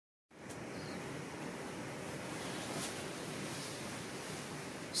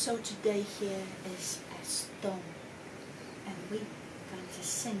So today here is a storm, and we're going to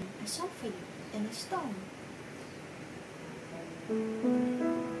sing a song for you in a storm.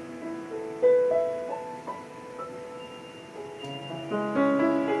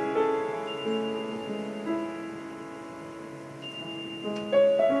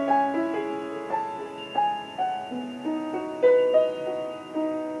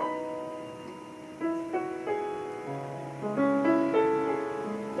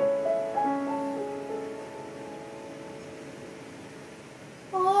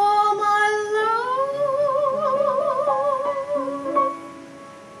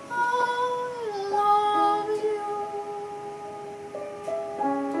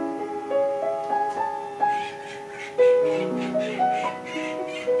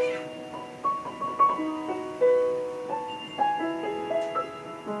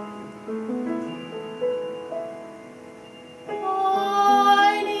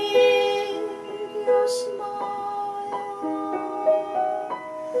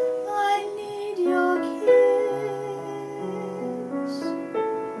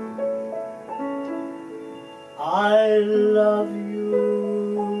 I love you.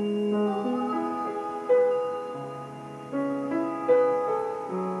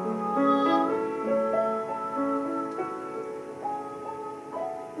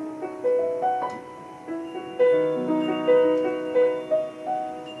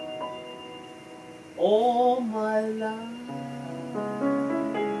 All my life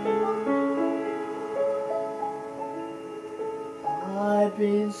I've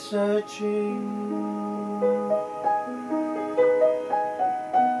been searching,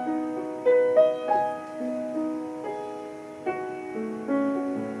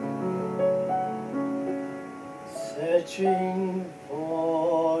 searching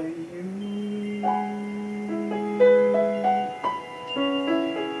for you.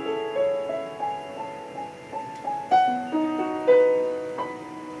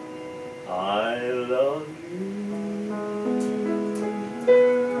 I love you.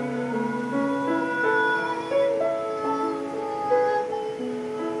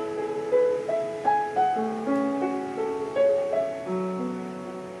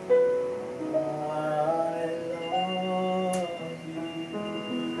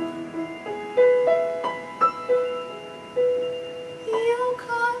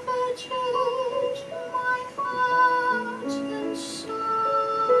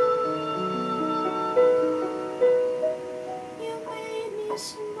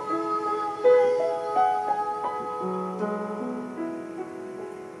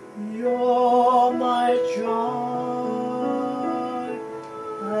 You're my joy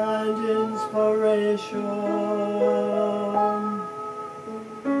and inspiration.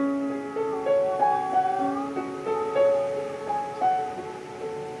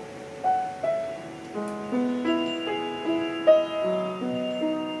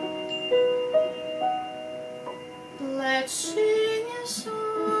 Let's sing a song,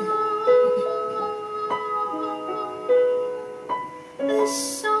 a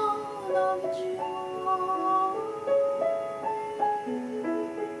song of joy.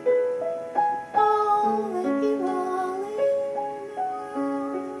 All the people in the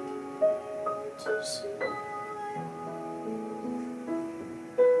world to smile.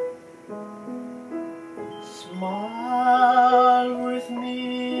 Smile with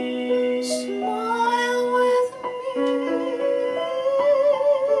me. Smile with me,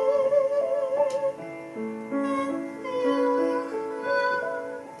 and fill your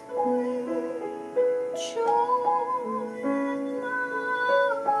heart with joy and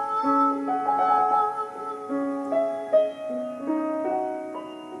love.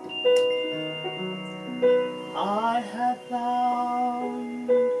 I have found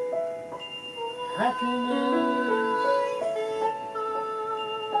happiness,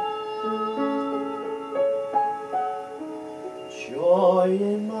 joy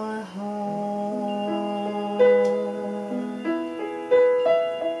in my heart.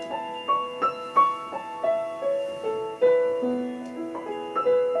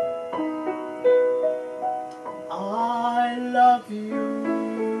 I love you.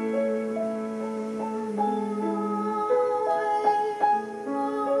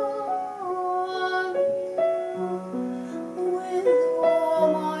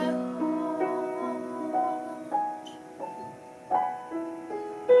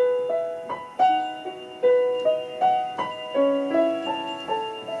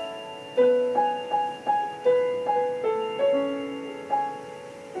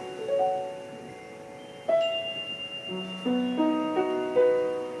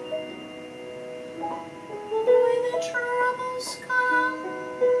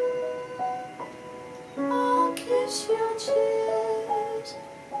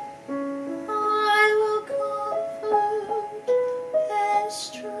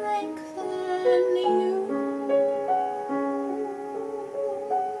 strengthen you.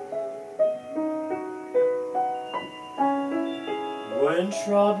 When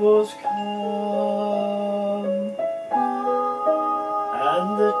troubles come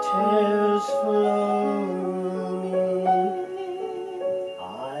and the tears flow, I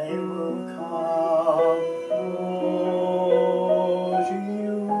will comfort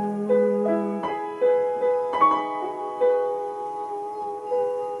you.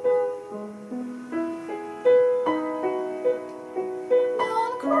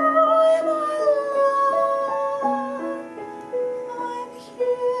 Don't cry, my love, I'm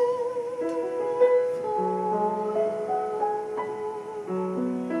here for you.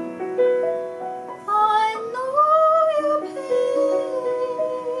 I know your pain.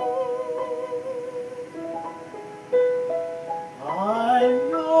 I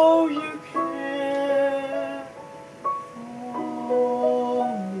know you care for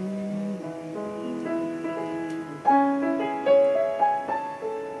me.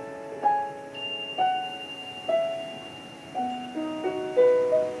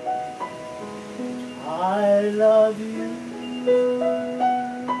 I love you.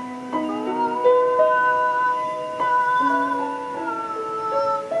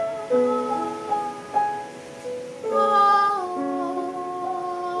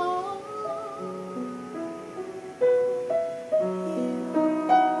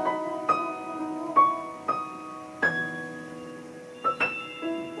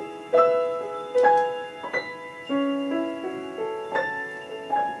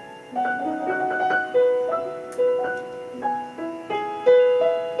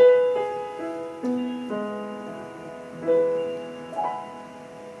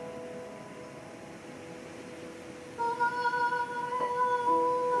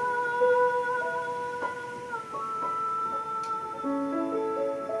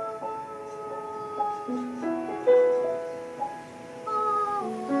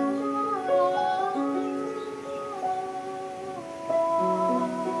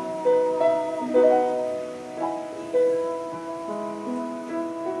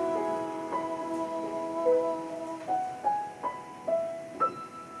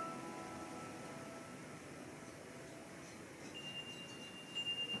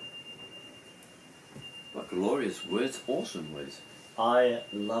 What glorious words, awesome words. I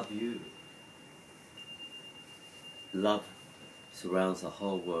love you. Love surrounds the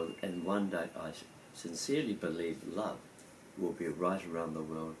whole world, and one day I sincerely believe love will be right around the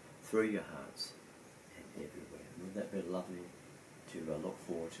world through your hearts and everywhere. Wouldn't that be lovely to look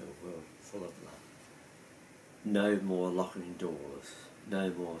forward to a world full of love? No more locking doors, no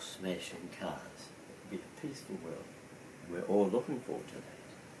more smashing cars. It will be a peaceful world. We're all looking forward to that.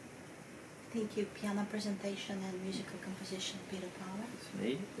 Thank you. Piano presentation and musical composition, Peter Power. It's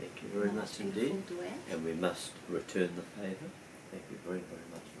me. Thank you very much indeed. Duet. And we must return the favour. Thank you very, very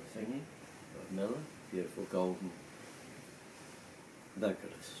much for singing. Lyudmila, beautiful golden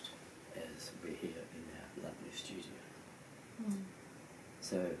vocalist, as we're here in our lovely studio. Mm.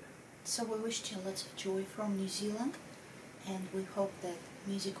 So we wish you lots of joy from New Zealand, and we hope that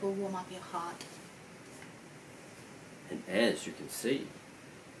music will warm up your heart. and as you can see,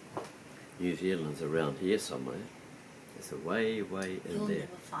 New Zealand's around here somewhere. It's way, way in You'll there.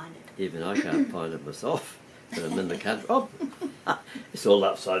 never find it. Even I can't find it myself. But I'm in the country. Oh, it's all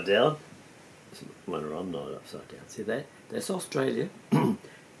upside down. Well, I'm not upside down. See that? That's Australia.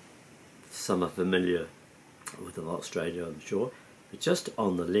 Some are familiar with Australia, I'm sure. But just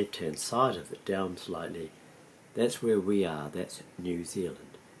on the left-hand side of it, down slightly, that's where we are. That's New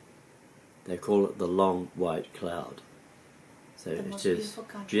Zealand. They call it the long white cloud. So The it's most just beautiful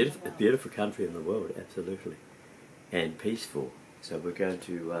country in the a world. beautiful country in the world, absolutely, and peaceful. So we're going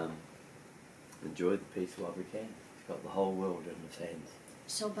to enjoy the peace while we can. It's got the whole world in its hands.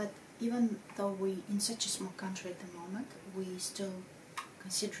 So, but even though we in such a small country at the moment, we still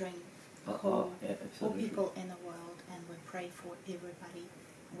considering all absolutely. people in the world, and we pray for everybody.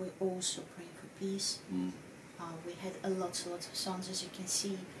 We also pray for peace. Mm. We had lots of songs, as you can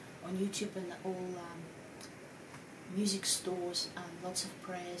see on YouTube and all music stores, lots of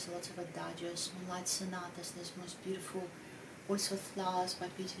prayers, lots of adagios, moonlight sonatas. There's most beautiful Waltz with Flowers by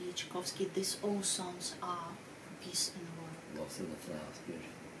Peter Tchaikovsky. These all songs are for peace in the world. Lots of the flowers,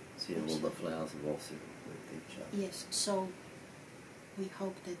 beautiful. See all the flowers waltzing with each other. Yes, so we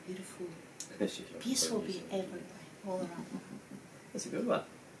hope that beautiful She's looking peace for will be music. everywhere, all around. That's a good one.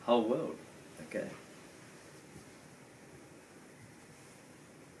 Whole world. Okay.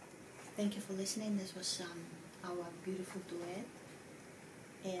 Thank you for listening. This was our beautiful duet,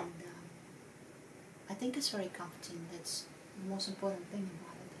 and I think it's very comforting that The most important thing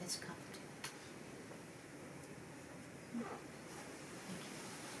about it is comfort.